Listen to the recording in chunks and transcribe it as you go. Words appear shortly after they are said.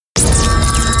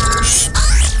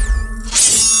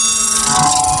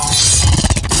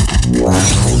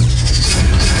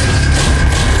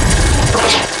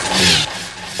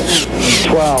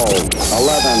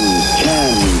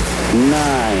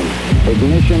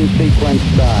Ignition sequence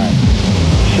start.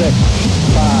 6,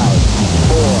 5,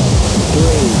 4, 3,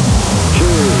 2,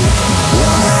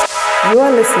 1. You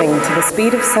are listening to the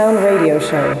Speed of Sound radio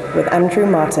show with Andrew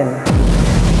Martin.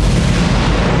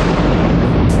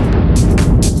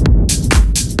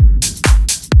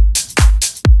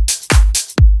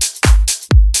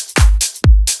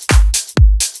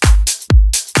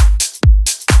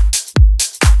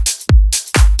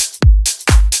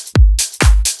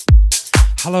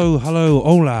 Hello,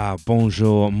 hola,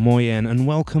 bonjour, moyen, and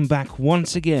welcome back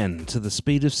once again to the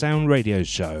Speed of Sound radio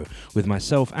show with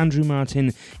myself, Andrew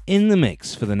Martin, in the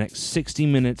mix for the next 60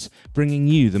 minutes, bringing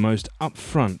you the most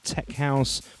upfront tech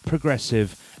house,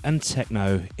 progressive, and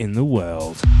techno in the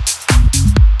world.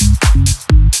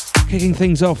 Kicking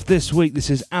things off this week, this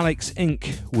is Alex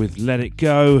Inc. with Let It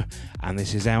Go, and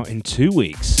this is out in 2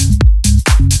 weeks.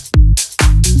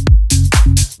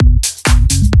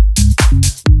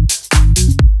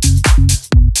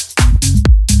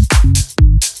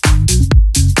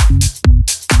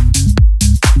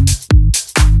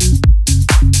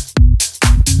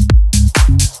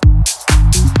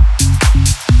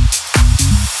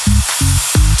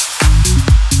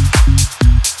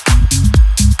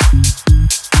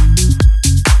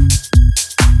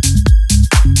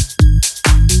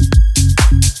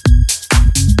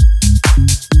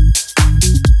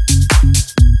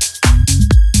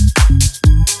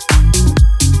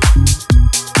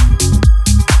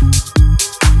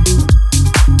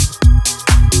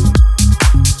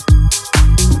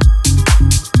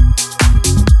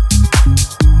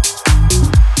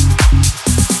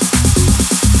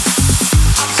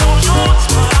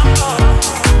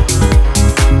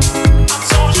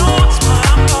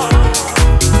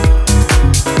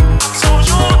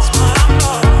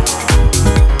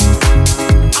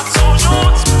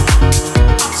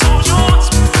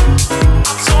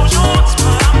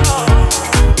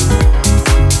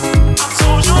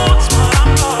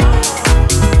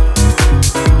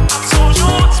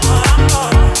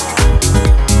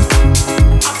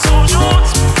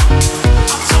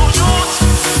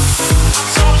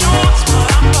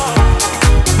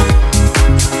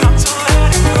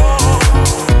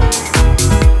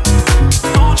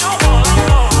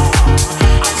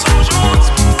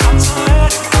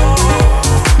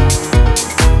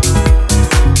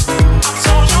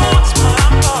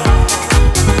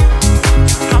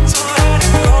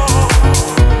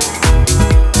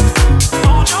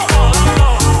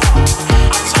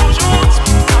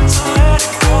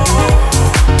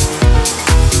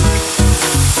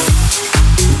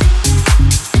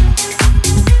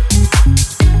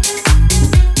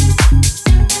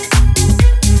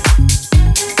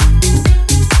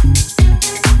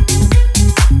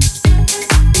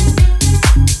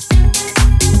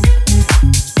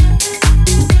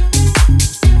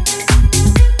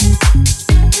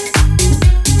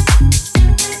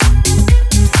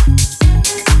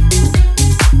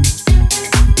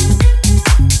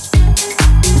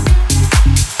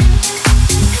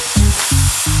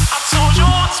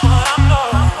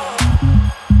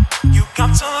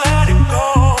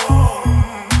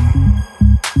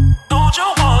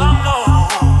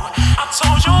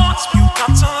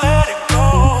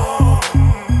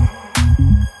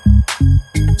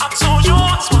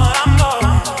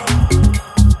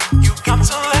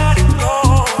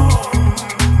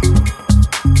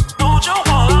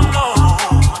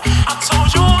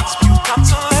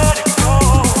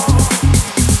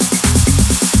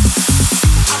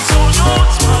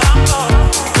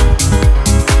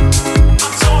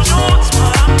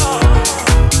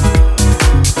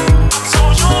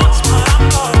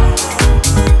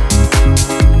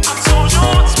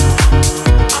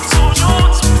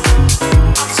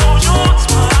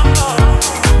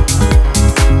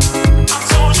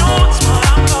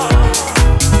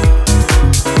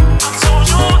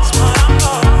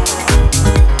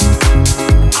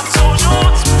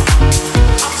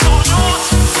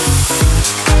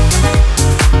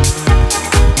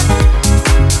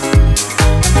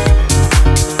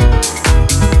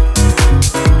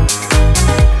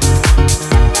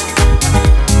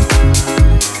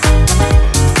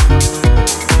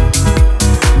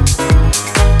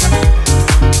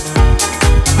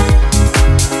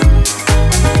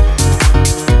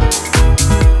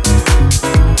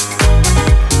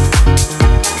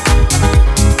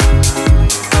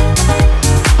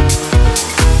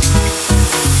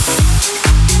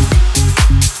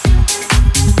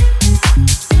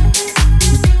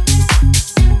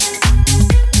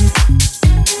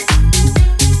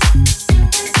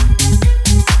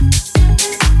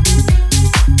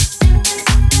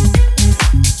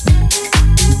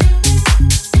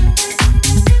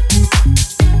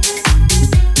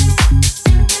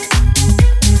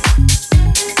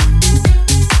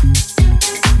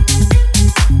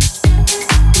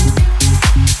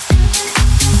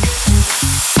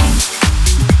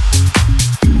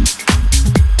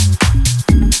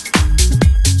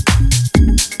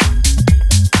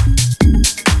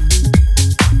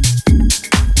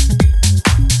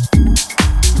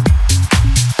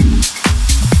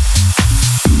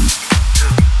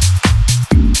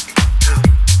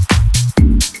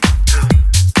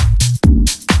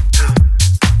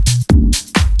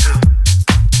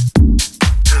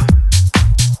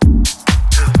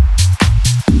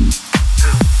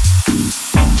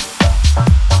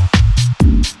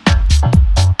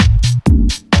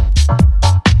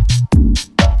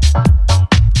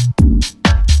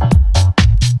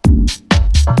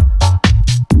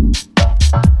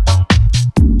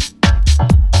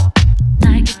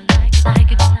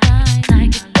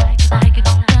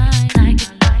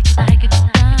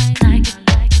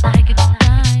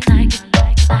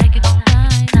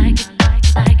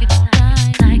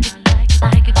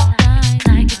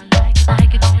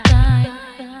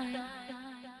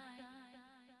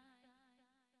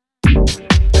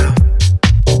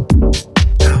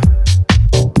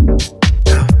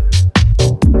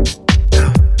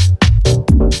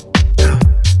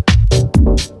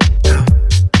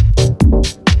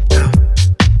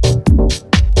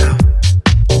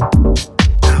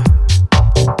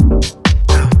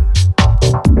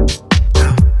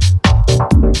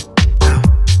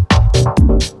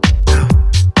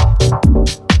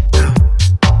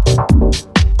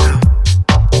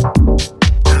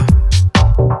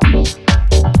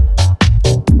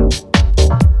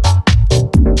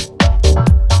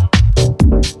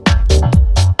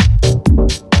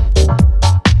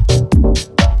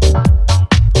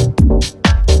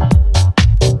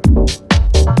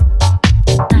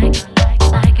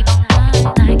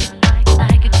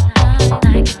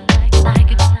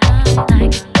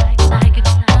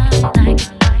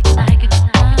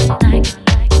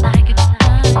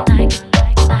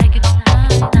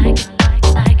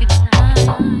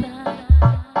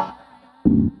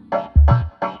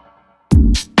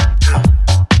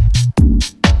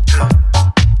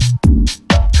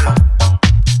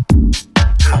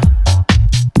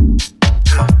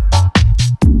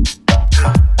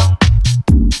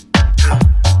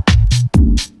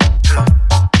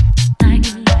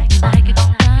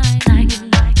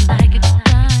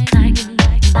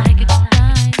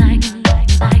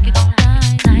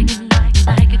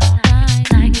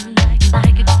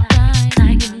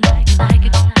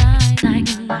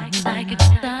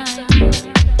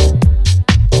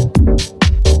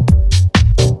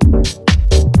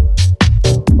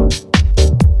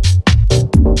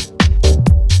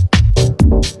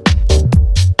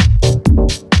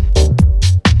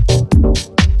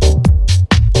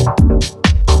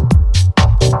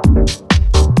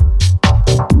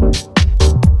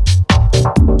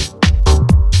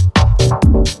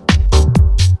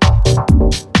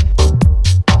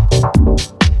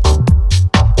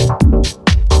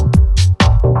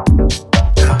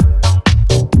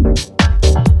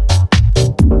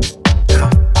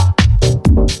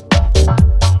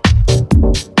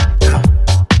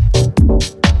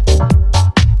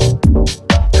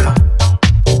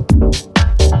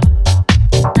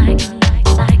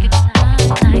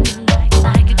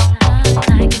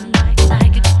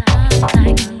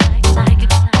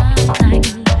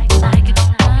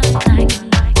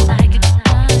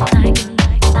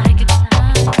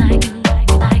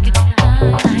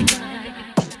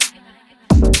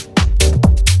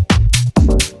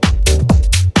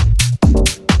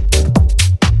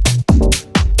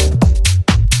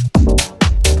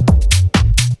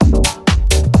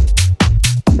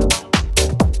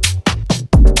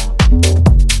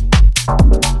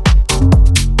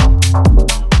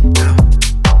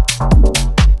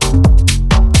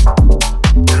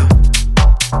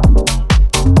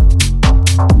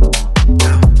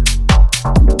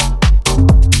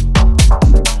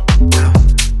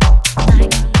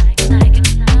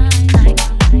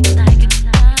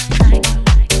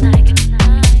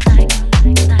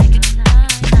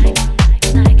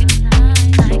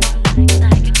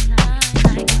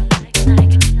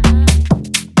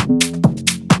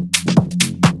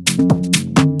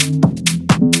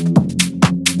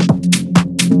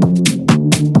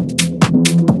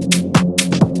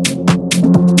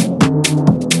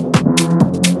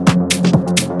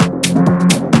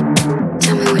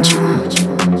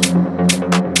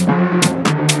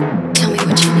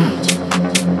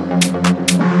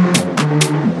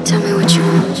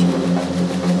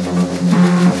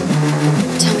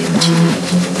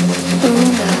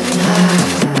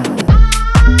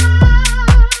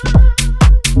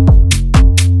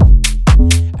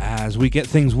 get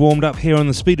things warmed up here on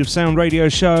the Speed of Sound radio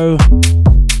show.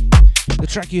 The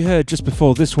track you heard just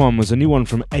before this one was a new one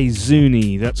from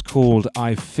Azuni. That's called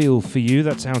I Feel For You.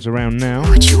 That's out around now.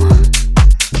 What you want?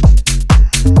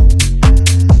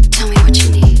 Tell me what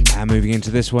you need. And moving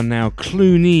into this one now,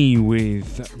 Clooney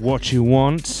with What You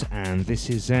Want, and this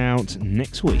is out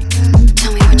next week.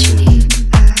 Tell me what you need.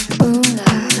 Ooh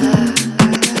la la.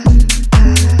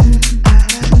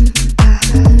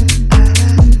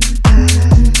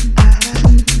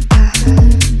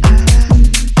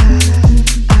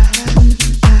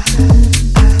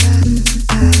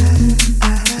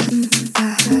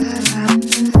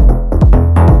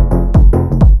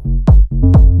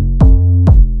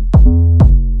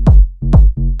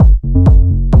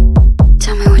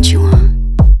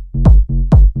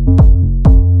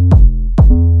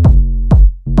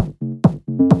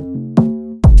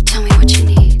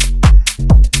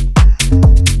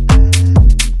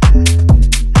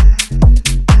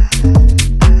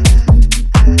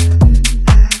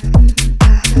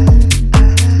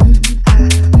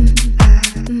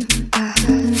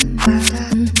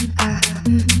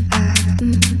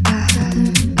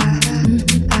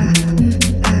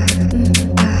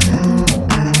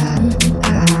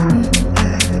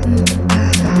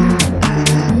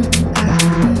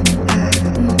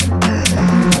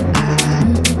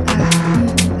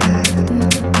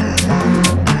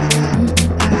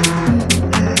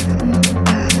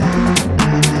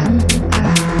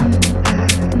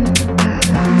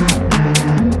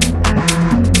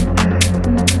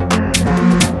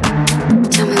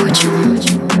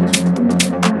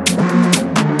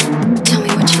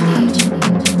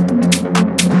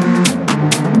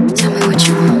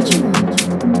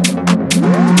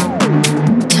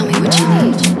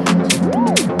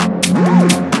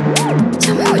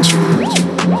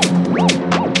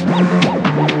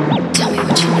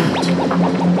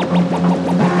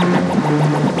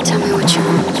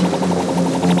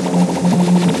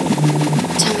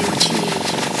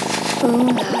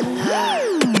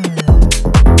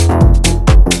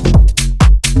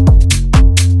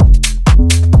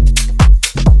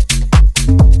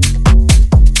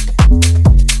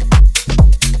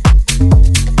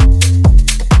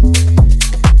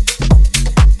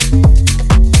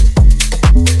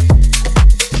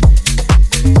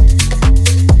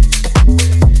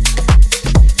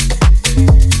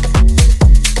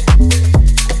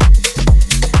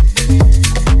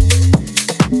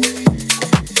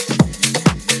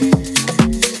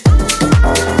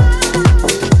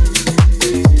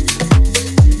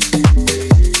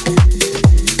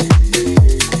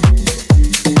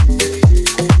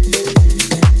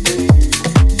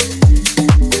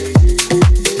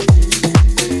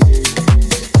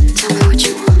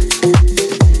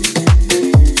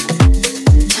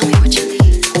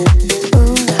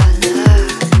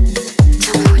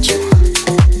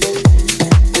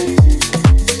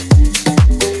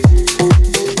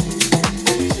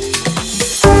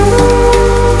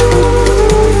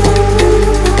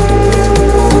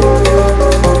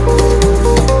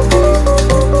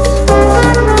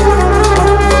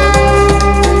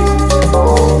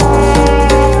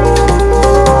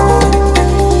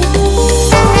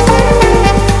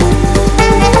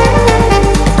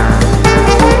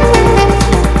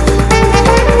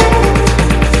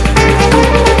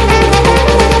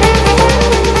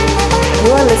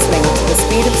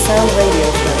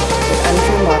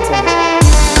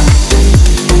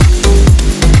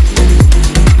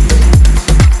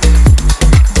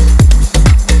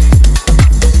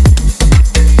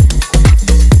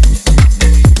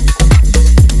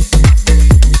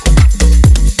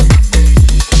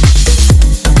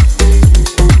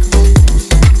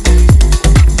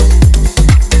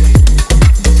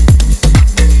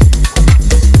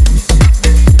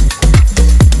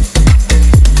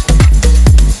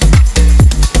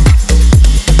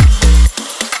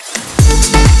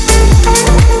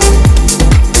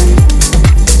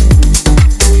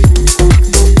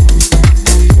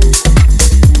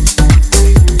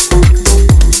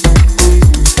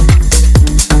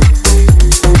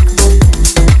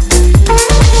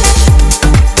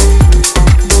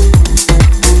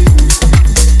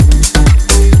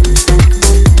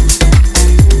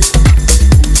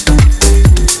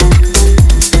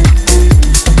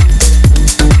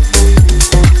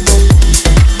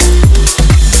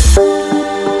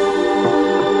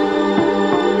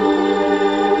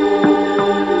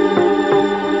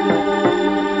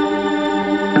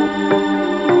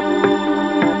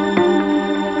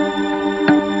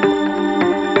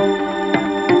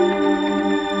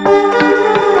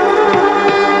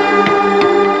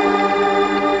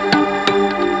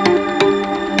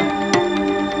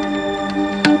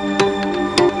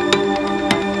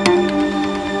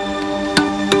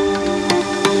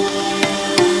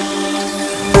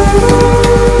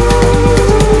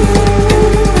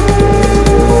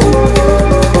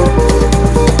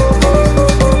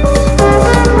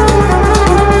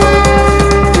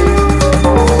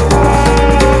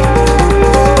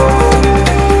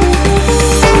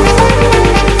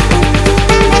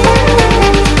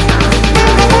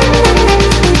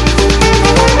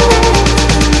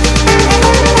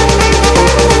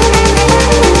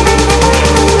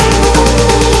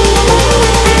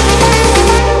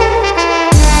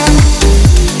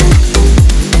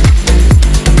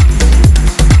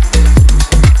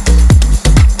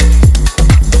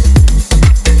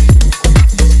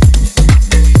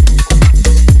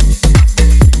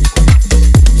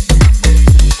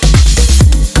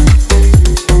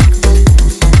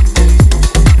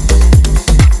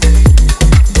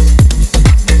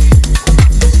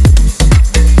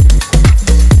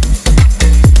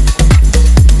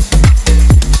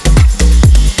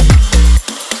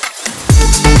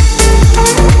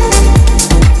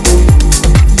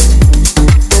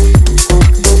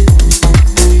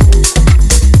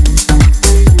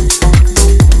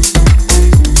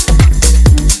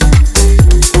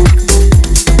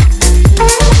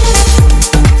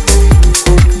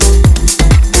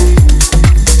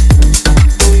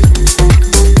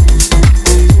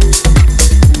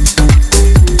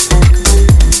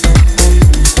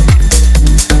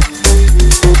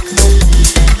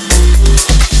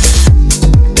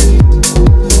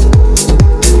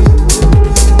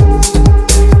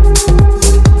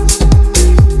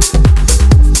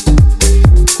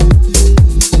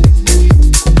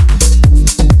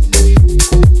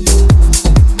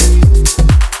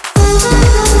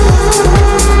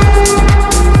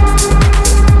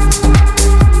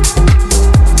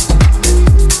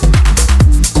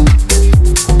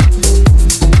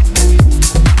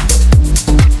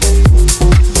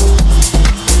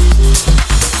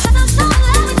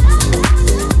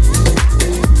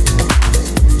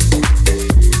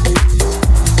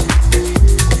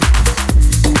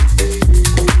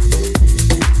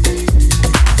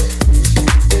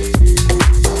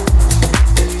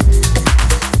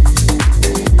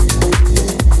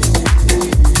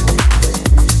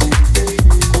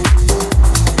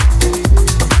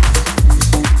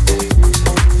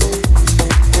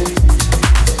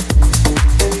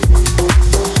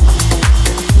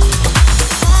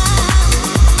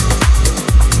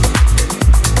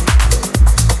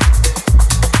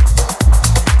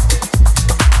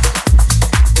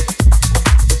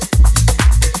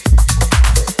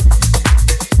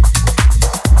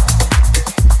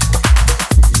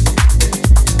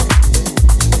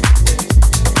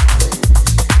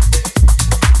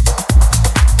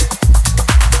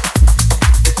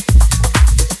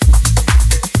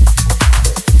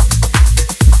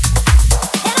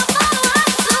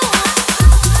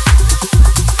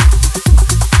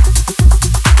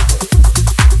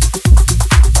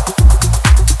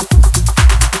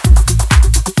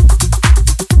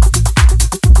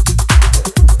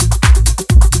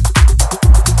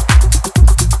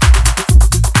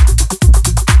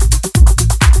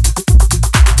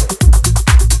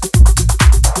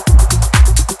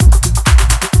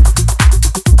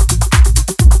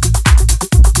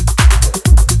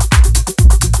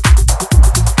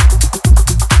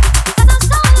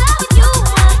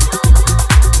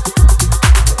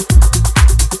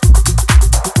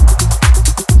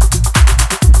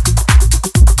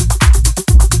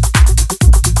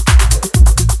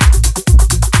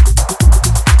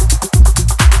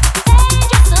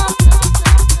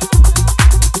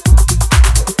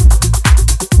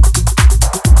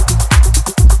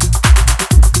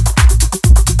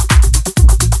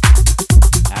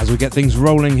 get things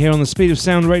rolling here on the Speed of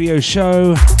Sound radio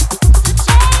show.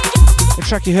 The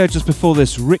track you heard just before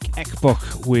this, Rick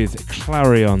Ekbok with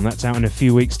Clarion. That's out in a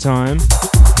few weeks' time.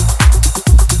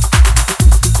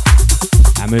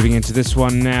 And moving into this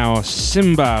one now,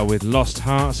 Simba with Lost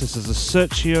Hearts. This is a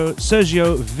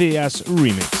Sergio Villas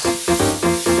remix.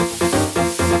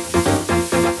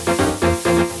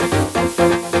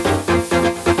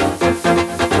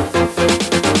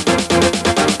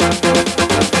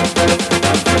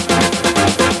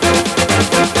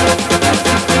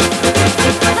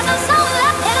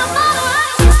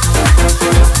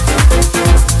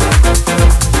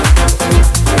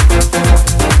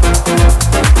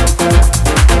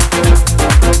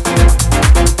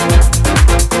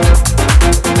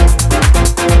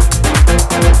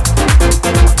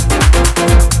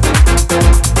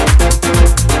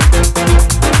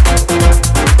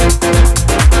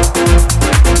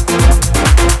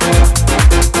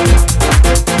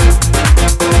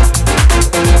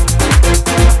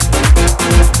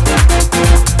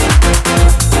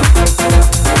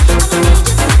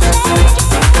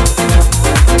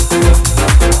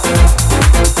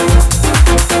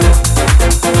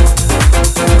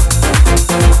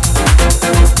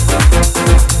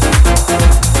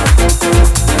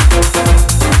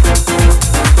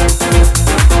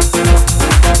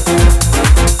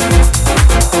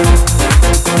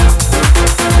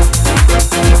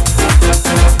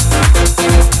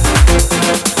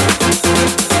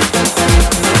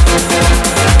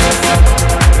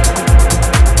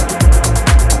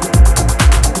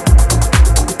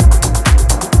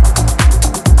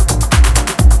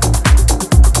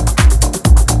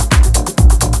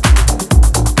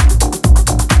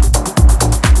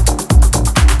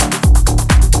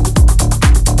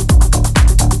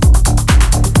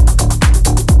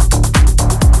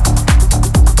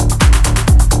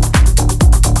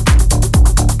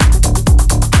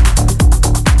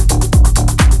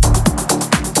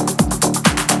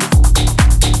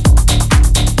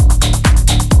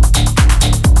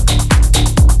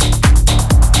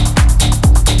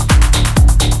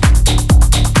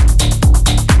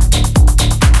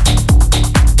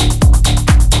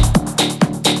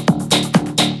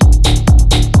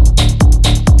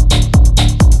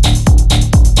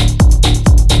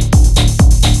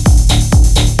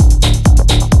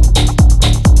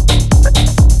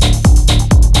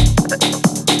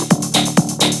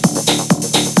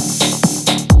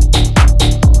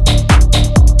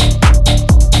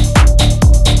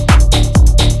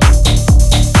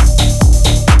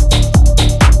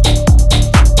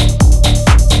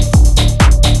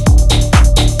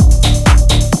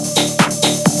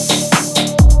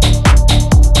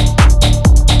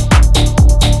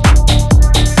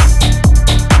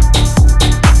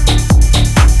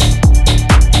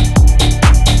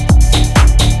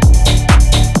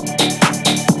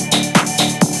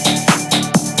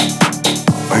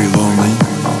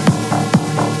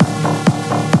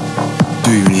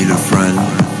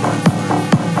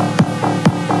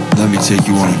 take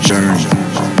you on a journey.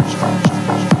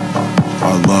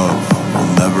 Our love will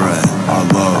never end. Our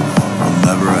love will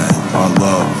never end. Our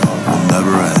love will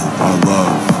never end. Our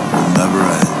love will never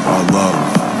end. Our love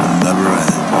will never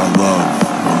end. Our love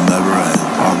will never end.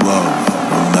 Our love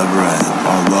will never end.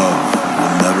 Our love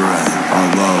will never end. Our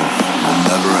love will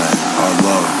never end. Our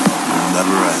love will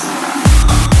never end.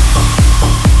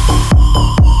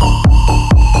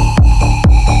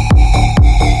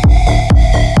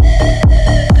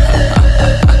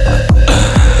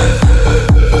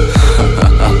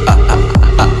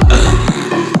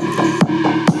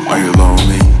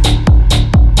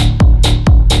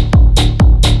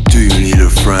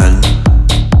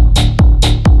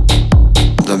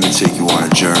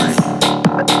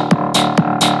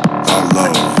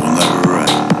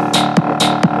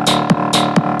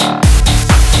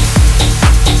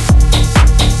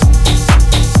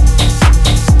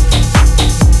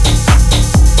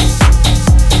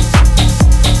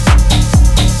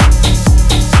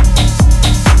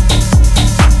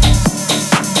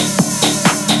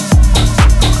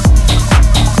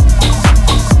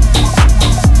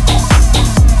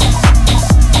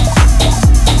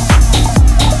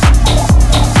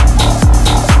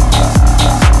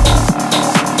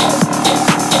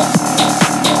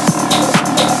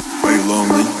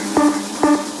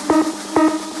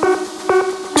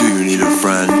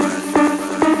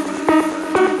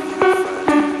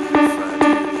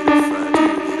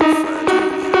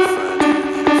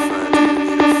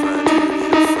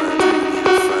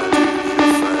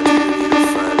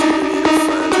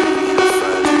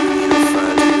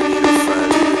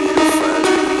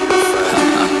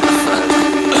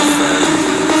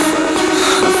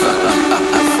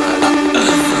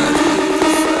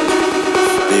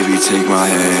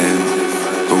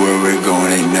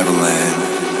 Neverland.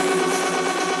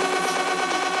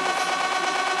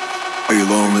 Are you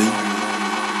lonely?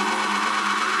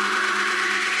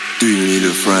 Do you need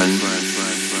a friend?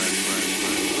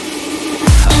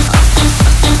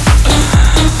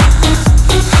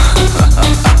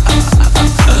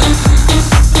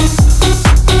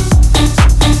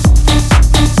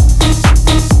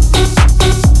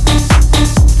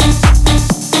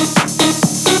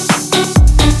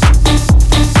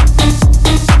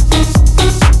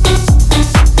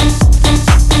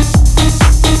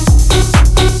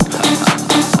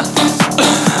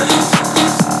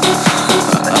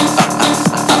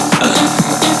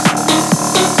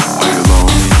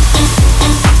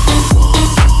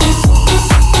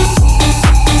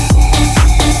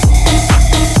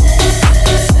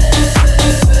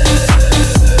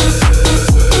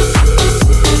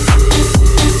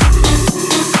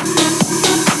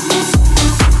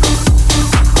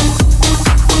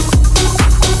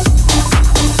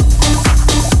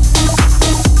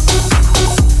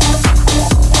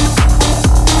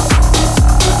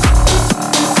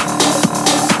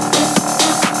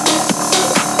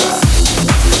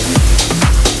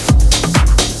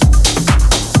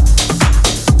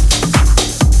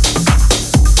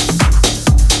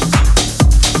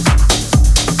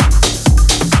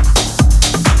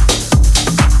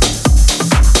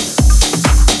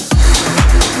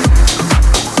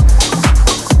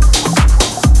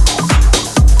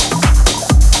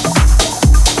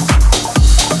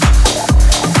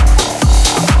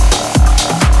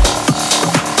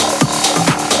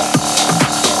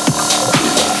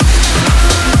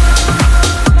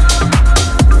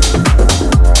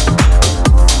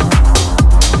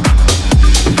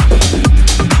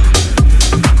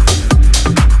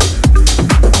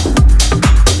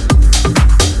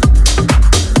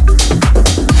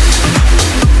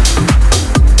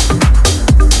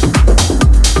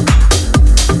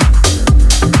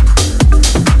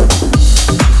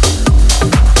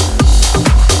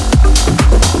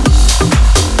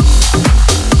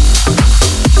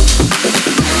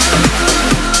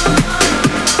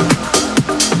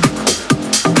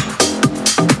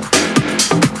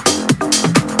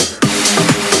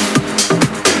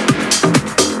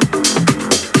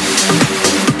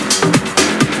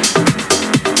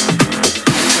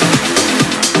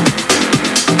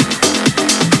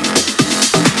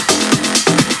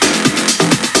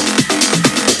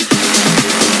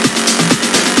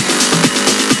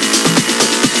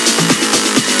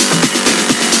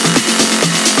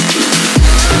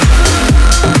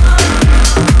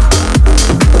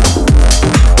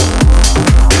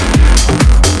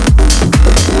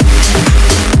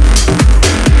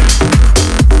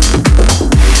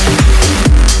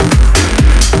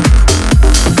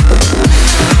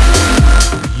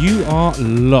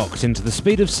 Locked into the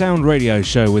Speed of Sound radio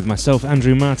show with myself,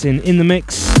 Andrew Martin, in the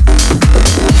mix.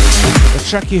 The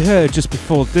track you heard just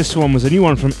before this one was a new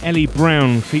one from Ellie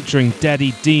Brown featuring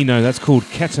Daddy Dino. That's called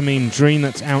Ketamine Dream.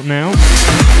 That's out now.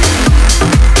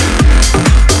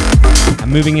 And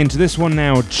moving into this one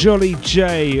now, Jolly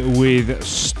J with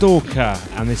Stalker,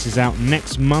 and this is out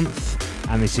next month,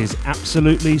 and this is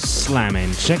absolutely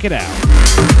slamming. Check it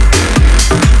out.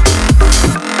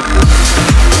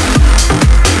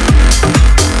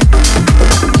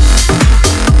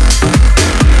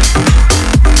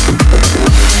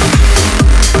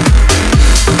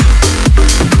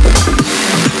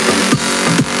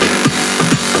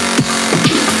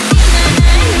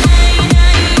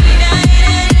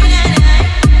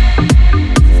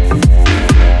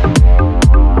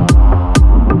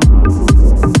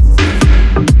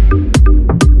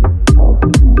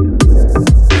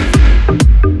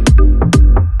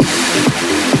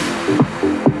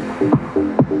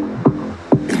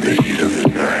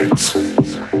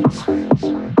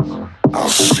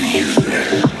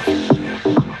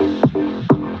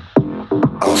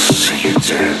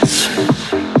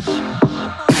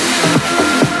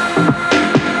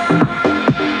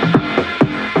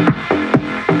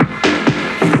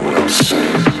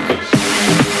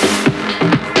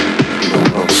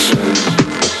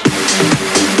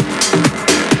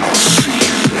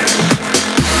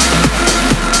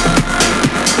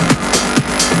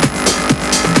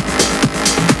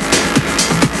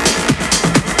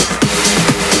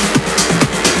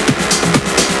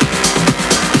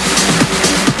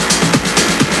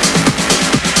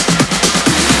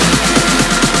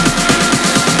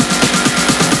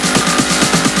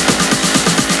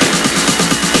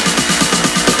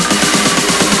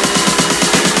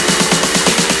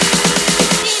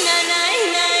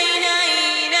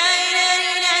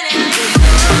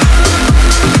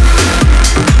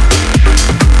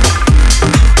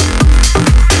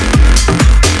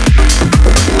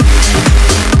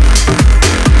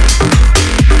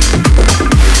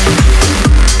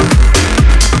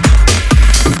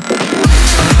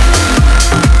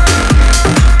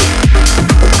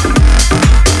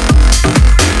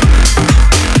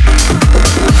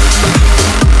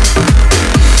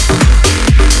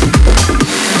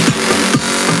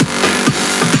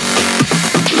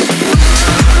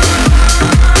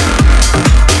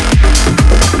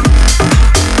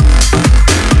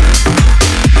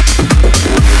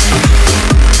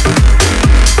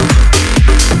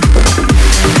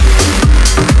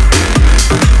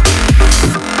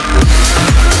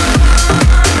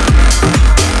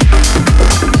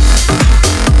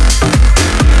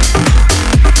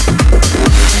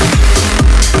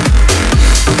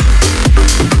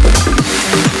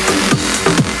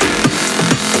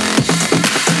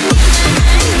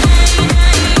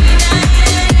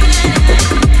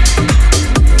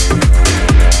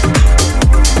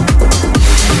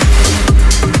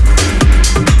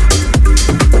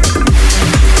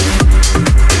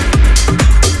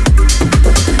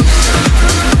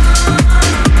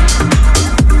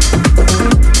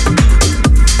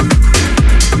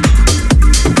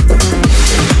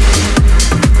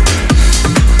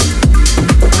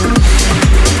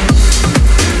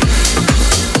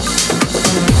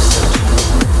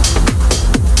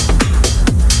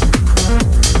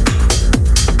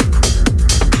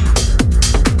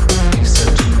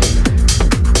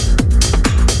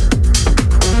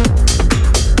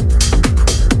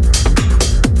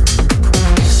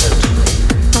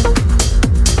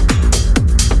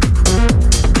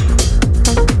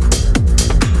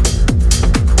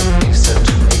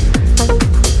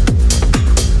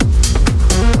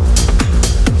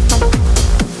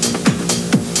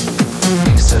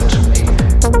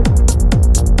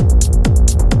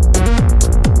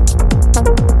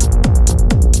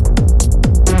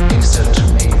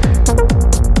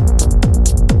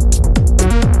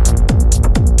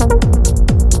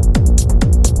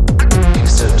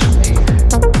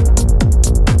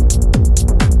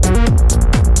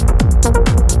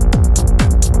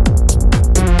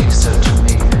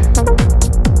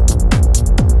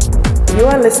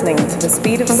 listening to the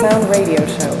Speed of Sound radio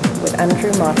show with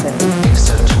Andrew Martin. He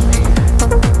said to me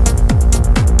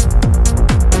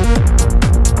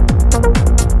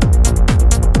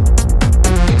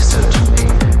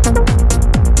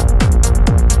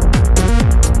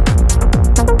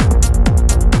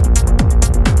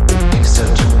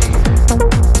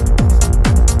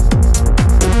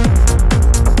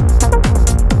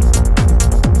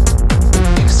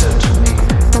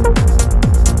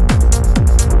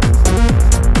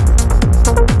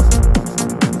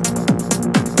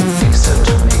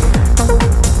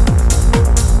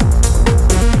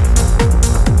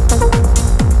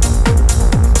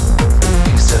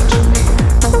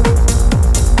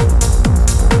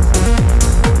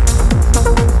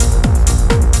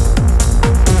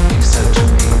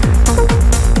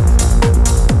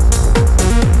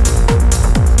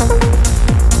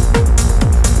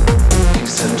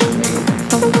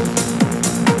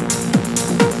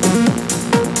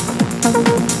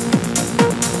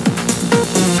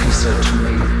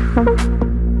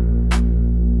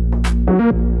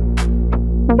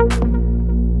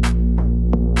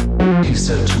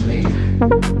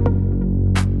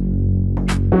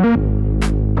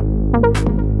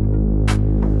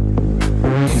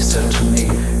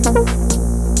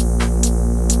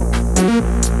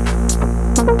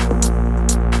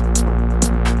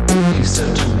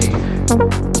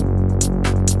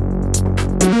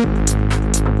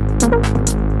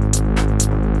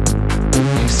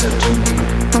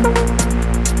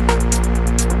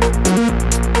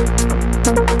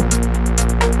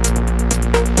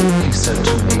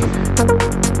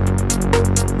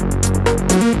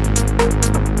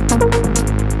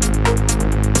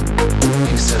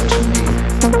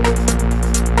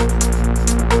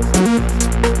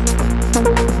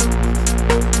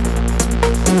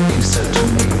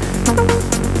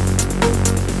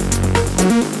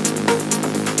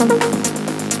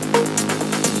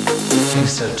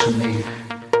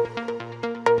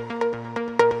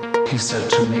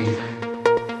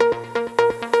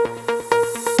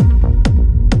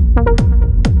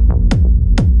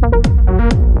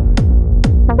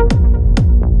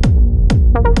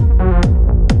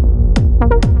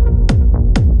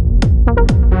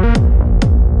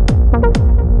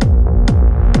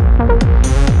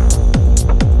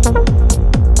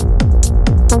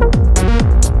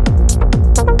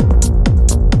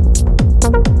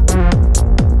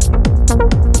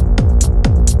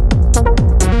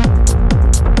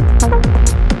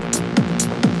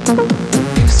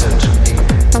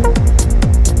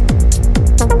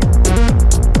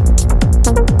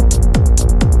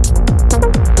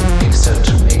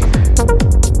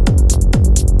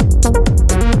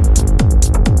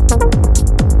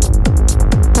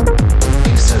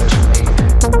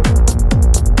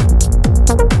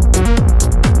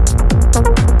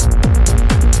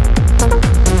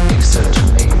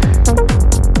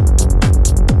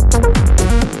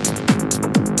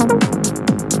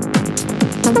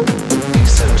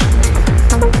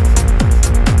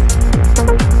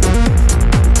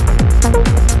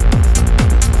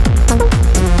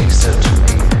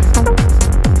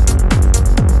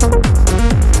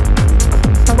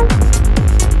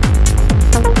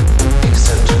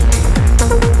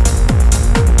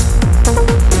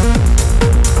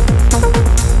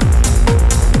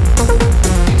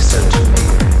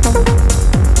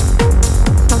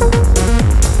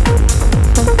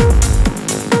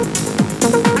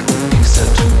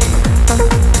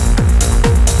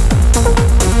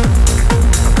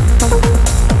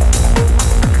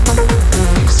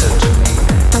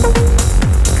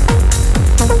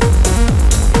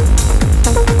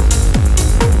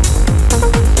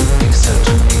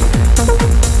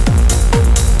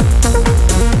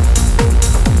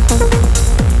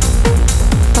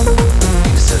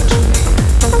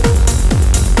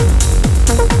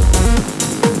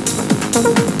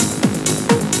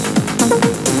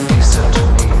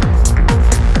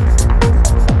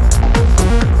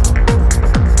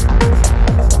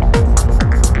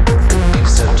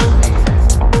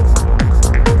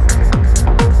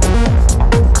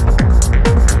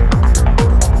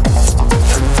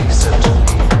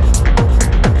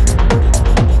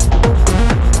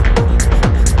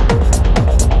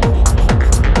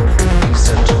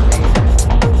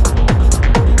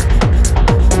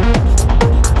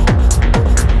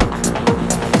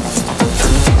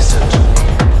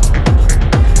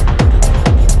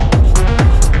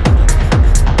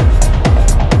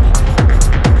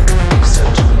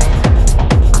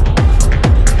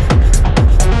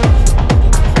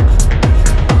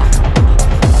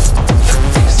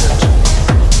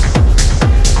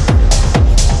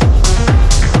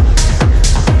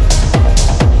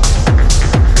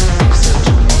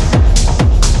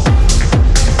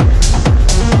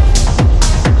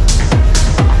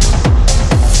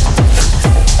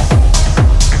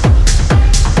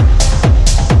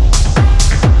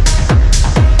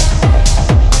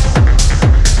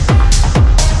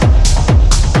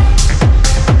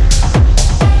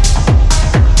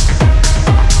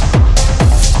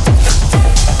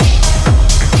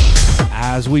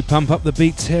as we pump up the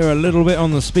beats here a little bit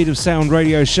on the Speed of Sound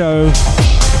radio show.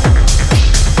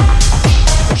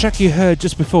 The track you heard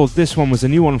just before this one was a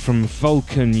new one from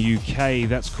Vulcan UK.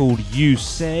 That's called You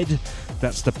Said.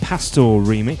 That's the Pastor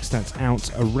remix. That's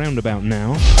out around about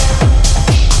now.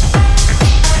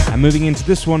 And moving into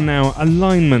this one now,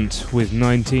 Alignment with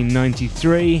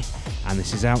 1993. And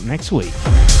this is out next week.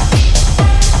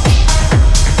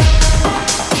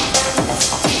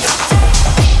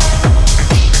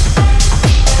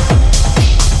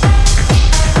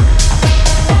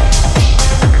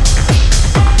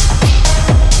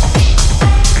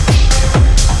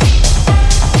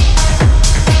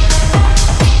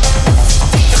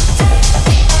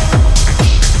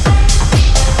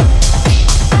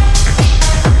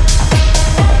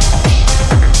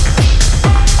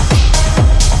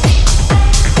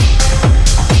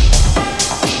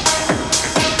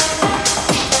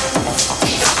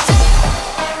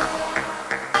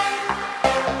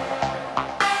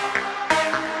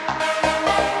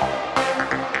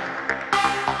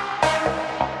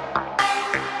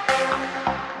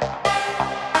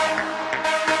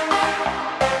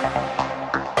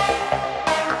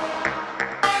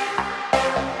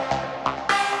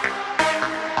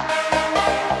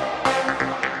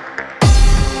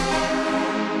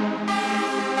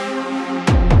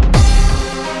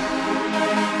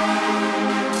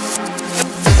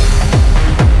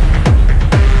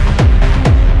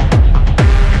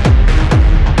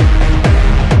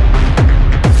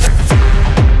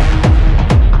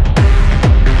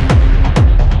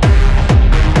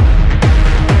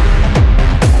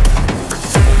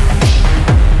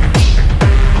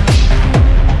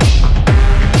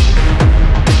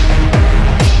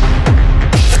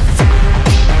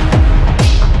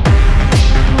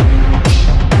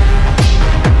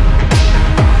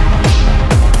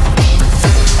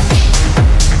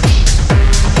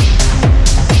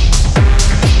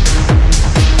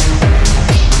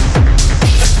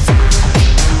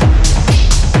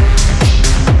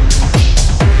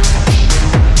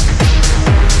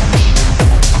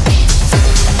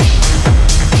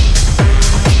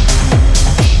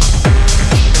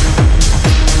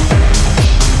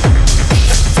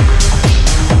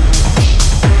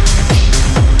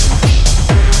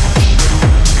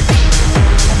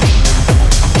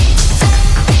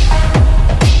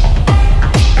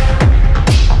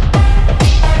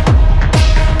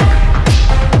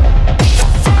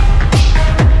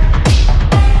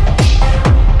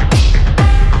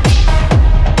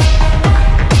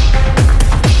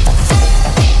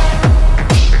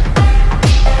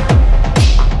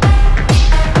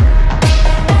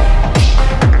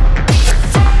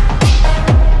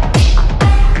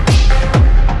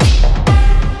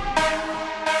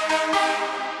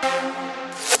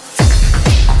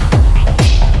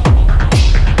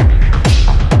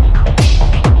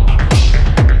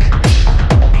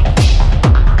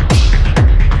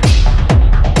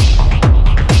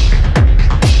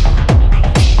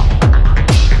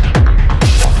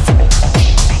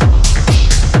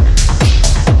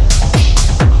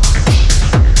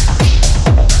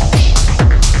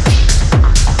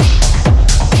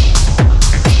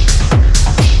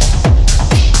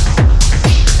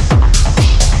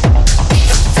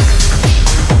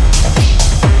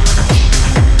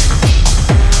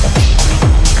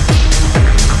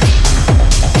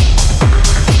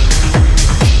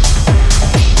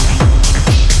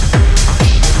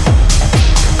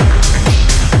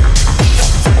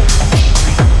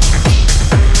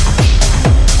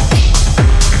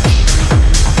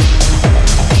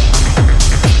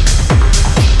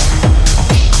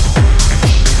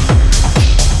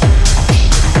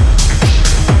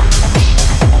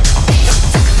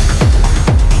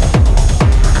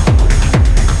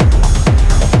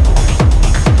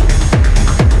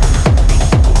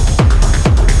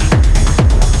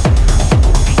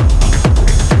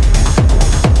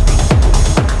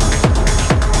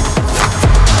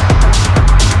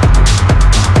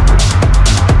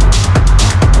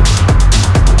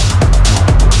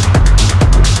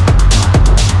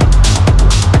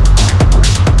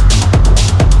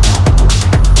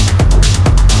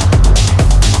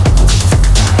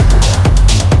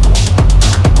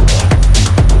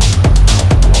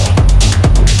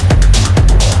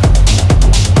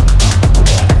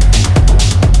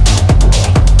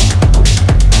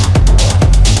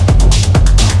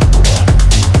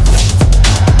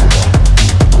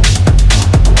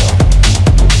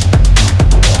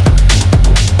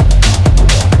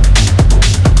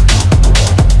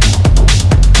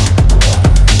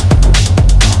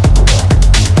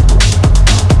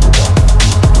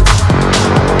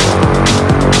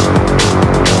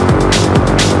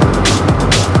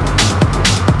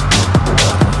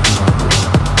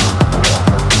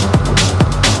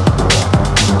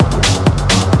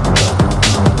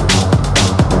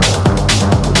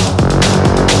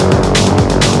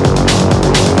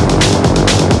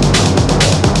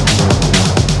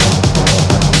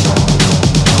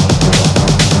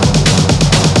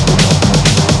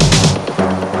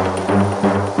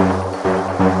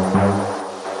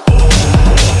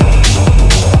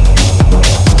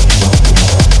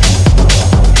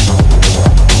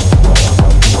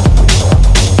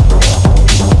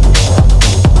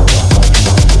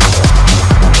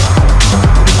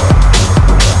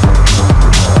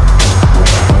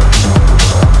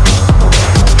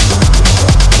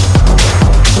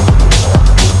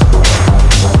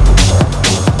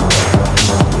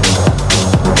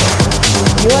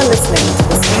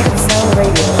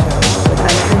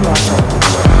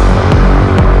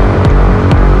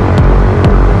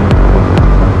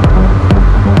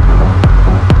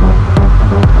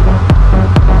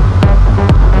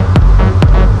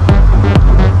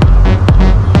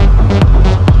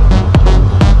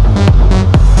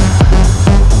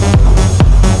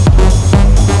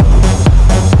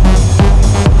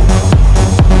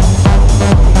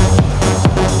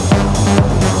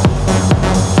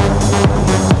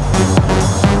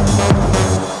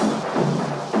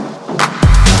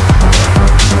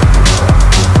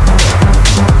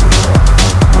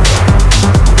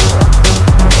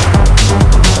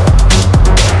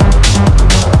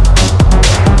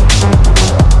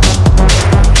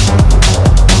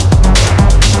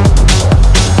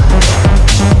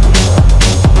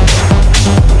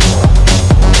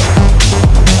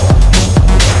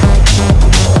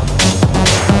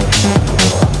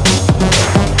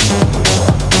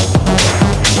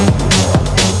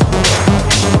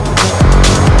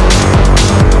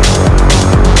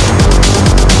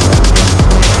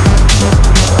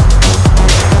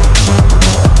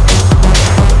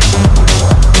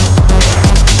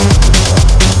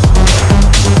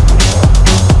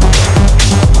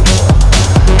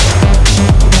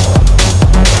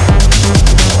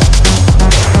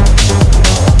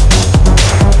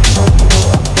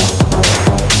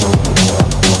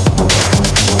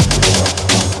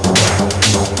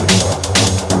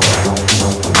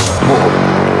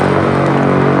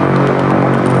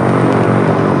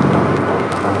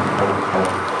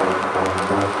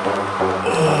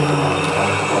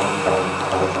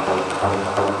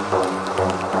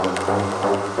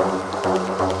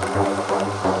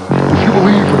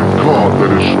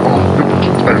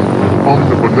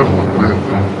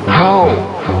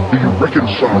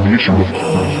 reconcile the issue of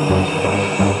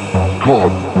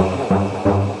God.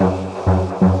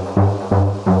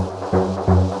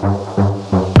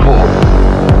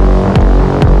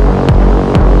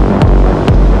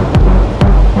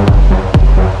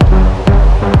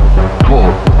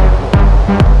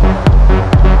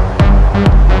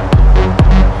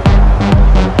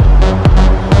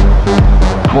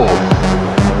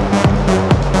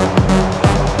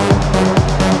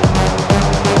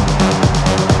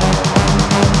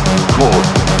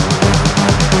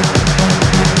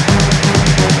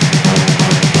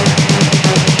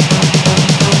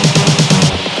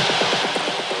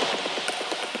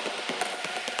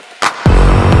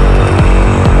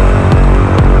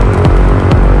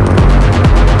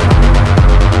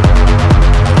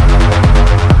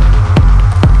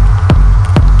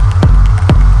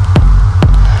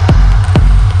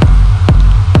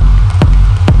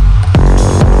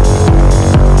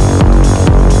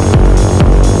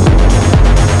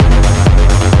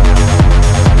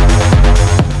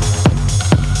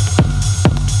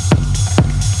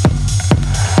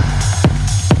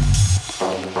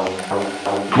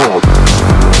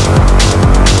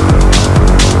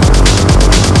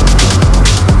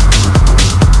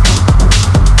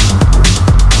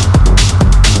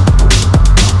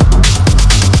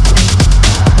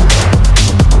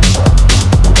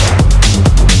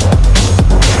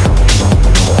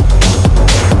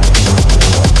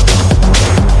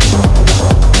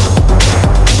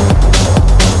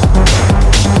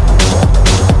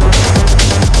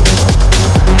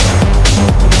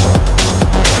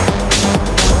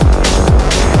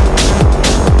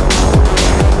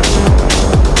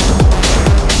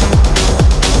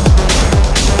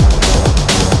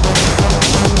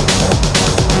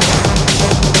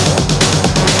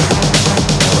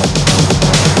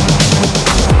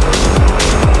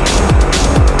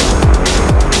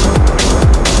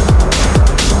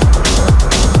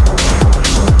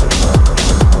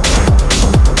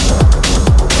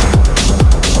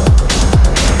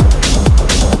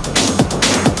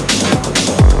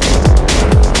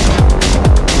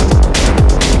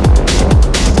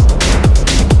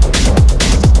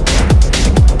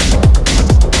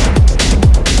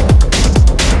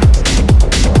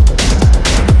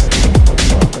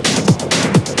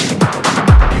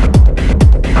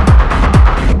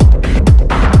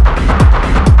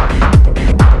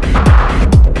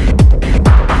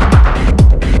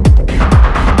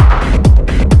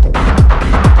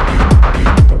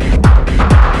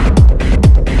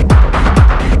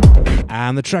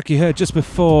 And the track you heard just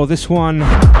before this one,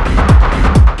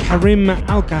 Karim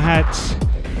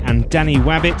Alkahat and Danny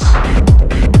Wabbit.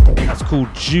 That's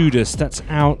called Judas. That's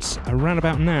out around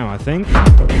about now, I think.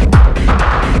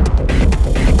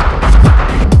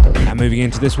 And moving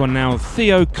into this one now,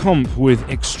 Theo Comp with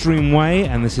Extreme Way,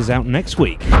 and this is out next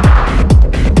week.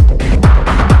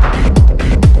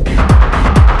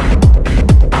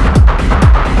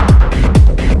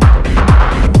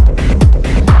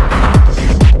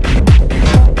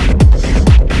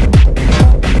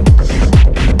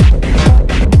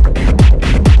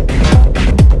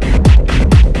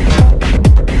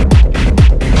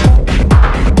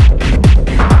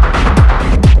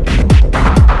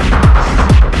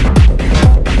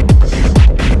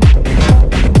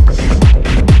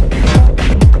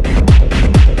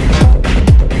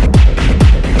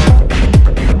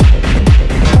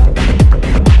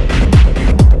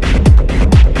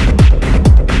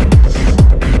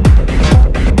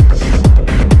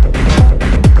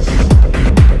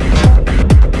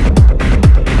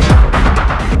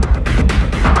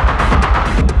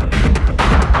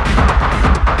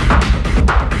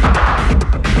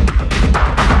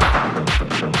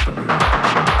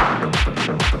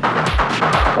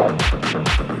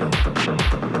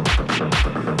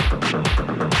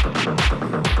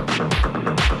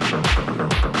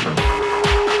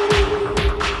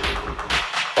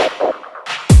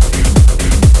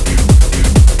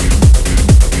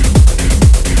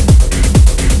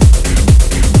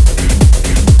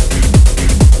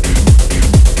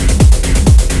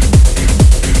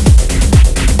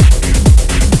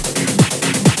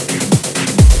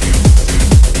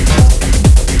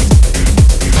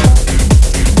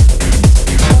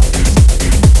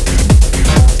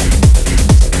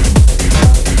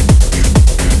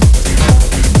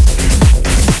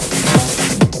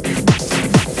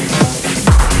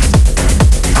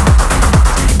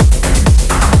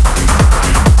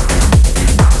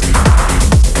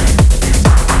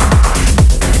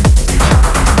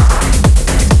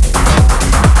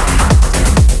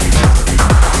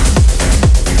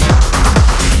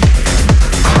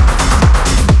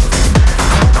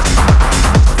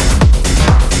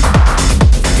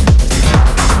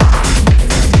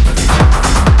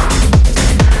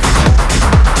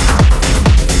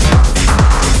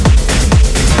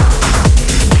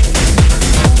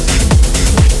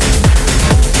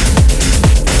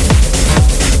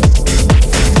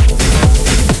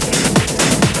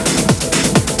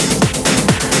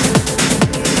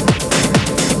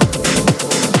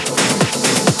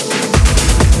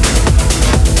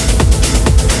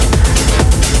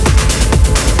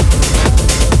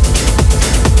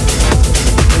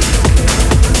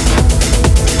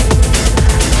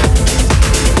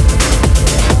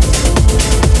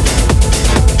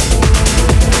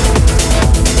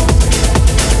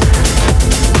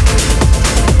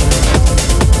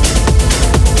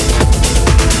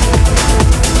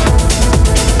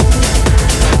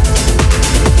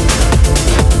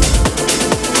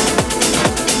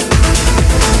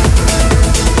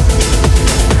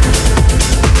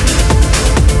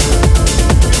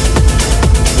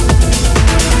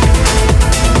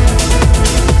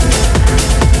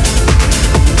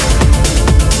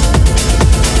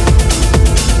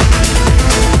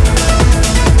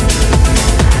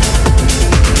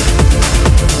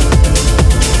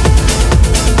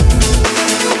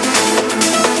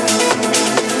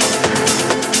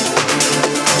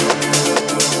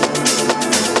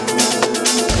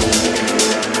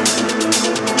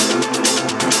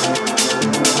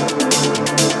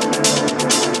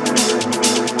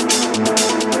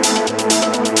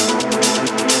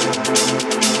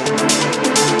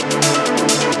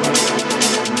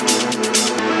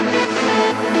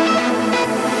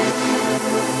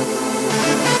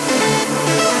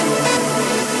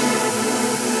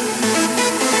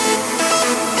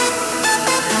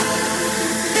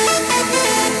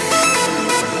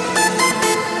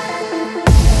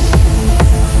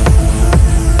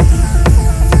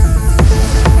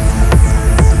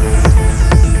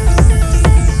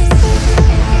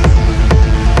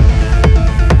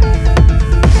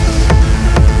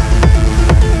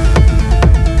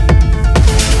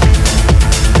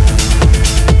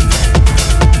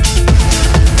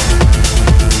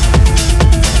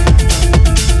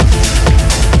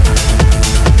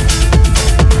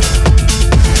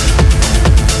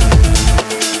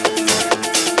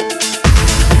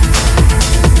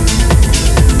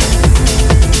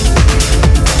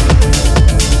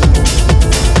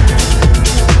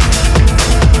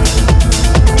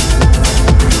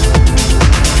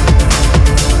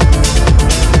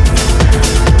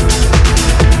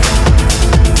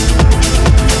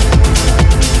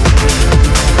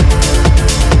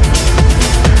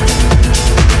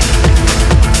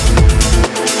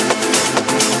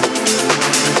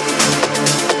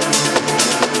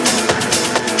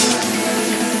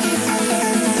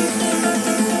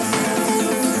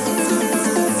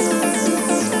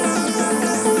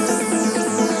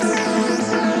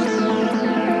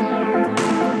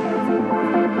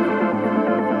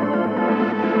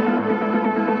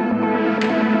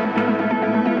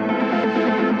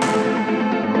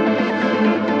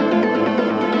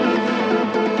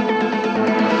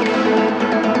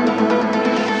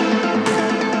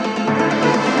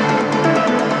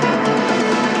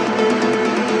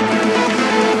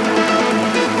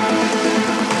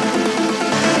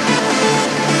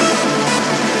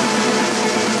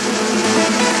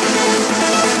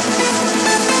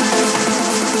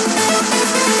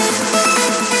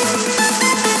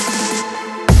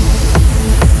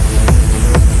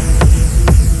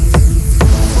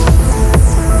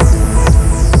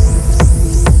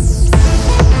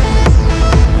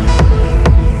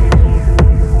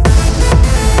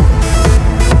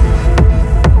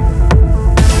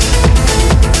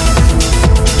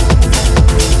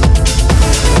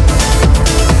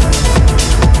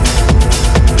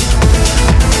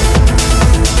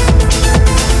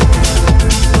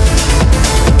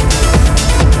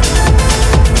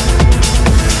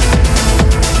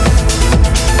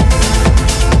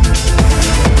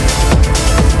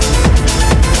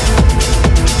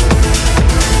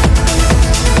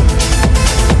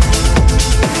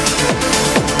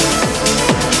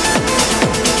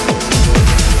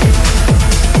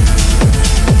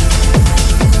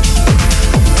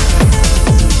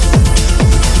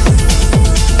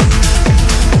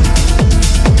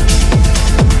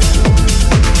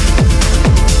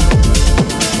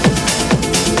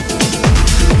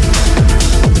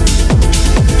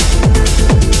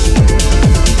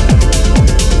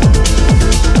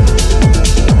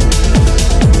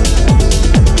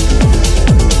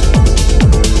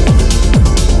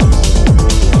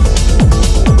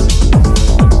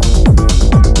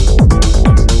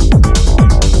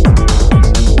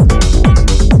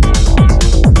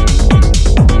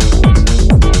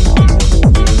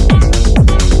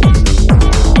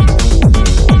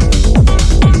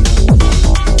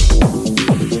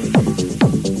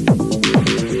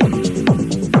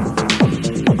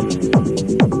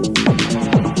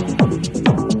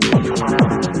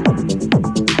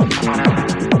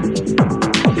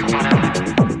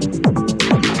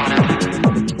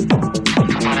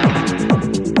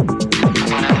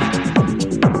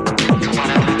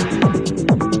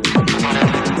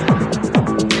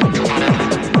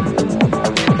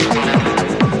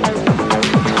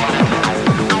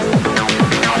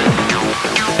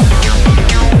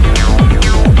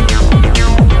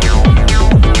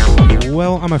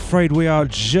 afraid we are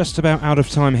just about out of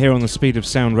time here on the Speed of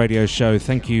Sound radio show.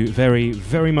 Thank you very,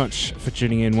 very much for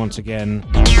tuning in once again.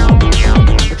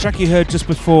 The track you heard just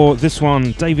before this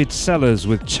one, David Sellers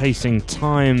with Chasing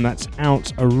Time. That's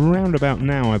out around about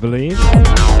now, I believe.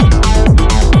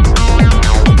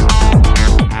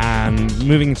 And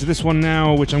moving into this one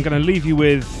now, which I'm going to leave you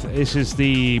with. This is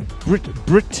the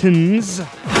Britons,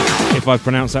 if I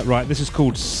pronounce that right. This is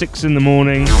called 6 in the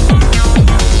Morning.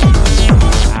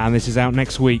 And this is out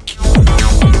next week. So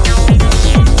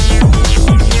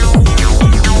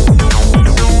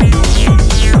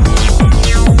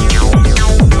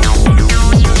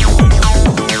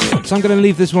I'm going to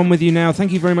leave this one with you now.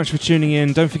 Thank you very much for tuning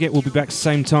in. Don't forget, we'll be back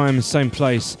same time, same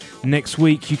place next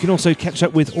week. You can also catch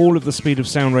up with all of the Speed of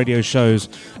Sound radio shows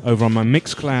over on my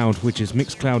Mixcloud, which is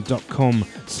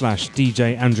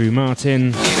mixcloud.com/DJ Andrew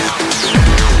Martin.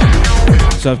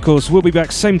 So of course, we'll be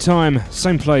back same time,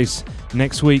 same place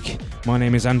next week. My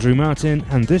name is Andrew Martin,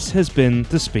 and this has been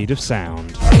The Speed of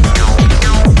Sound.